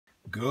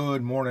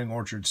Good morning,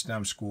 Orchard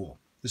STEM School.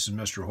 This is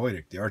Mr.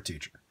 Hoydick, the art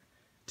teacher.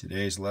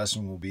 Today's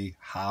lesson will be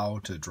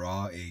how to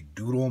draw a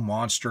doodle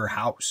monster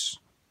house.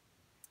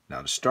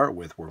 Now to start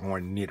with, we're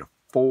going to need to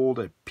fold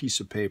a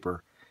piece of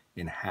paper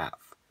in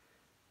half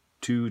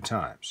 2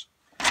 times.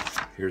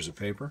 Here's a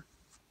paper,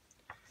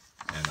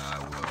 and I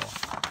will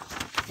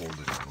fold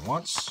it in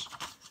once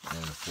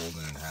and fold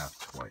it in half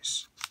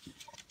twice.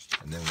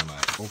 And then when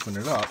I open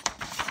it up,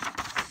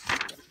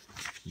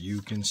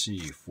 you can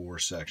see 4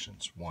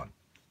 sections. 1,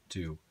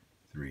 2,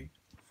 3,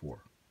 4.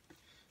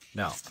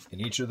 Now,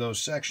 in each of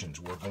those sections,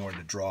 we're going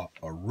to draw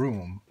a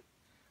room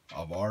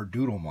of our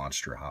doodle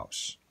monster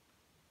house.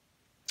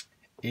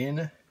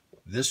 In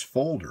this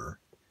folder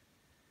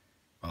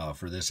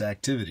for this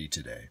activity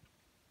today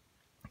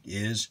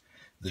is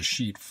the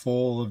sheet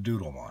full of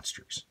doodle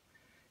monsters.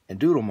 And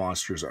doodle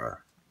monsters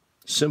are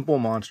simple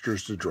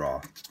monsters to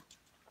draw,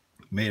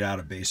 made out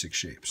of basic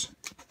shapes.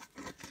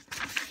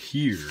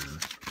 Here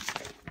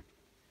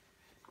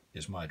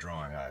is my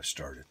drawing I've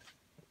started.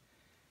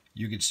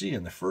 You can see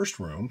in the first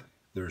room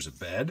there's a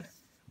bed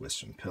with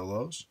some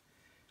pillows,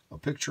 a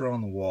picture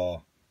on the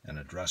wall, and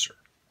a dresser.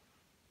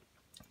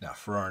 Now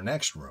for our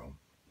next room,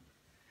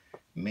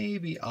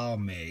 maybe I'll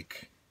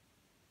make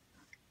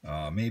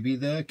maybe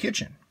the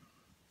kitchen.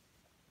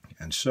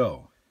 And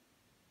so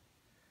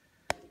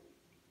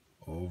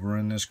over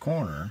in this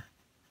corner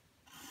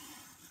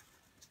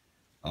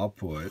I'll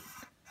put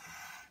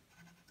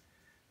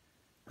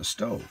a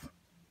stove,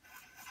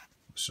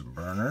 some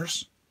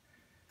burners,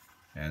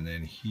 and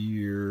then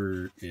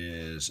here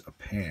is a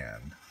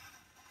pan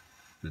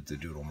that the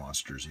doodle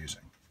monster is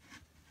using.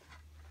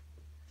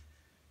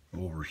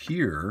 Over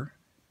here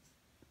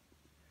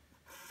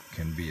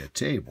can be a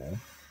table,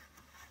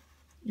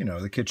 you know,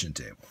 the kitchen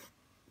table.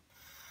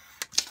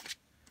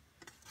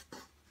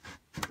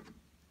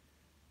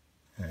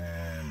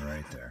 And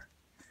right there.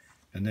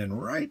 And then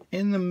right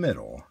in the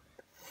middle,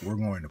 we're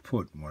going to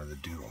put one of the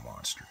doodle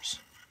monsters.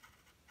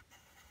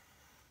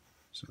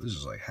 So this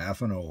is like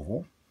half an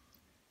oval,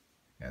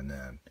 and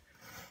then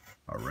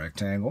a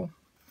rectangle,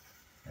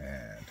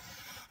 and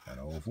an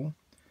oval,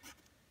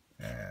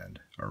 and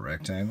a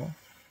rectangle,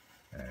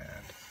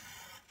 and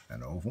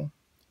an oval,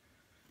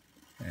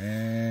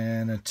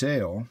 and a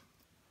tail.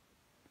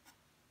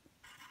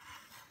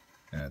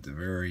 And at the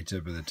very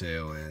tip of the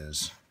tail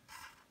is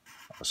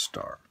a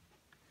star.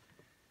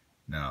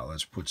 Now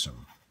let's put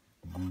some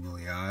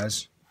googly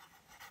eyes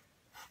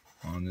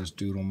on this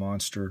doodle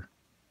monster,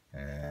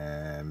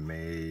 and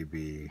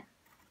maybe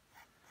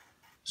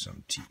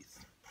some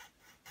teeth.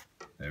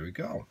 There we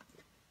go.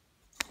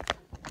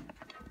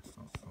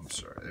 Oh, I'm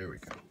sorry, there we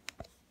go.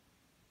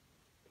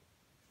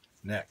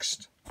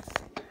 Next,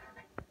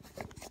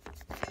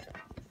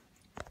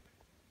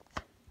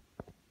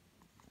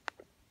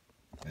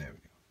 there we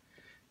go.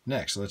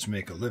 Next, let's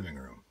make a living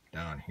room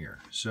down here.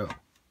 So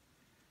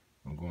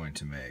I'm going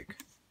to make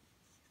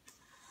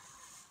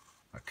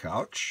a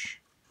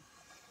couch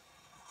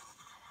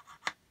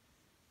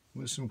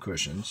with some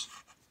cushions,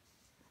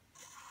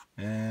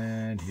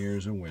 and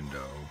here's a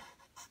window.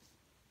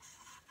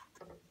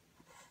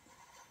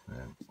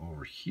 And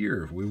over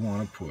here, if we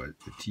want to put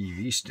the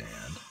TV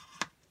stand,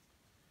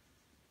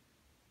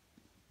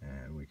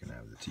 and we can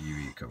have the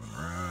TV coming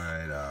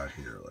right out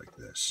here like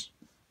this.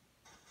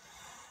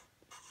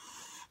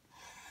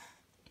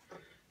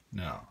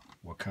 Now,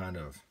 what kind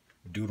of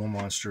doodle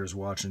monster is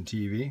watching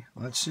TV?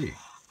 Let's see.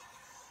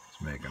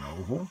 Let's make an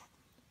oval.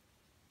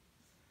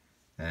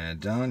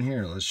 And down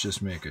here, let's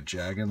just make a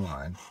jagged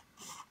line.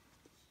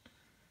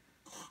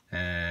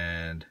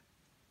 And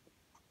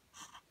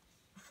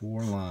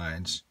 4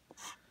 lines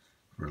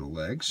for the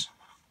legs.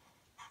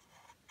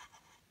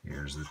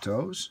 Here's the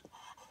toes.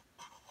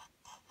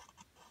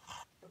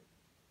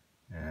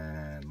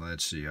 And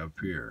let's see, up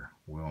here,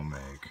 we'll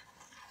make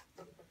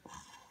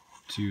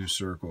 2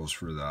 circles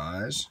for the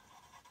eyes.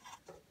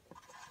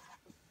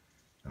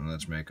 And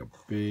let's make a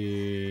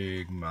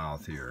big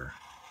mouth here.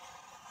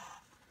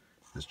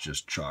 It's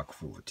just chock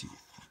full of teeth.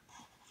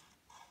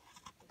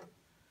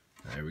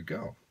 There we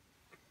go.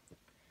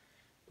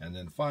 And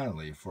then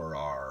finally, for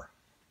our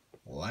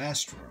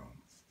last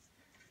room,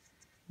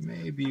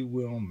 maybe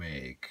we'll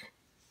make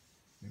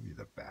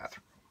the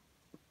bathroom.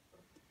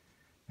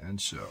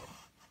 And so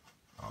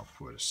I'll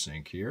put a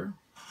sink here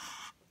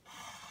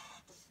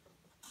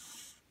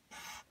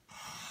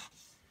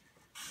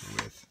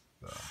with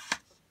the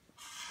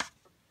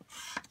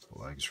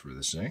legs for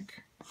the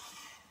sink.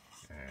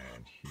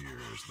 And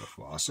here's the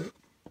faucet.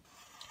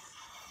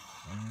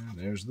 And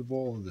there's the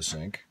bowl of the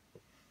sink.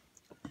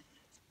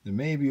 Then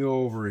maybe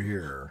over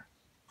here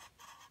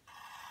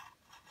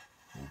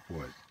we'll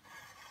put,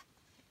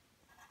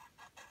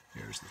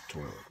 here's the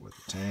toilet with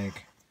the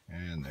tank,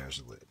 and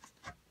there's the lid.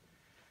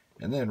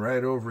 And then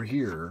right over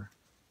here,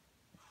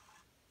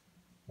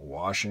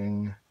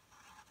 washing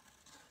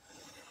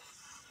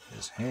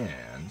his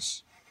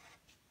hands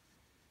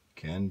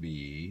can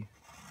be,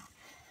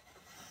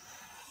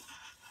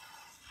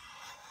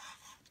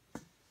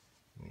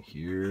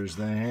 here's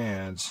the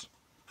hands.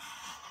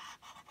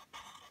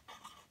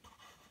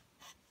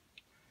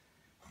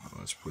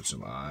 Let's put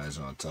some eyes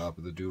on top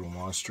of the doodle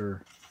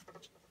monster,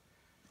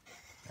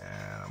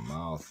 and a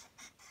mouth,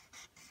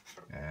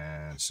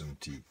 and some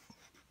teeth.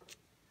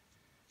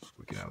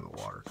 We can have the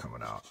water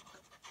coming out,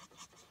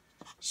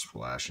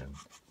 splashing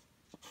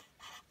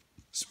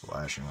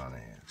on the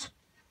hands.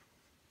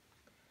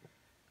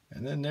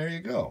 And then there you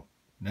go.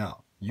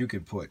 Now, you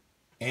can put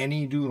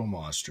any doodle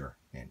monster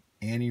in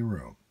any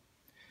room.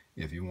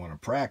 If you want to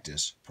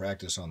practice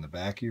on the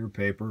back of your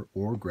paper,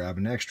 or grab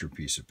an extra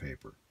piece of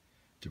paper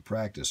to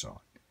practice on.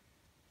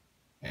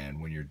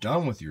 And when you're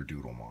done with your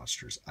doodle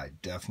monsters, I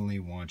definitely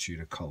want you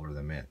to color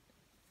them in.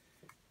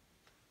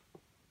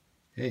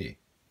 Hey,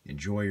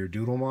 enjoy your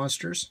doodle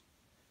monsters?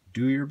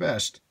 Do your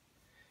best.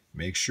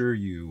 Make sure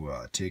you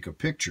take a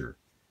picture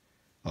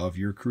of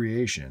your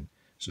creation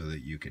so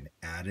that you can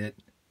add it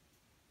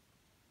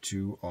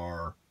to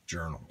our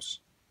journals.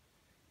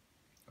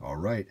 All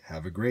right,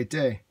 have a great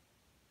day.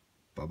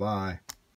 Bye-bye.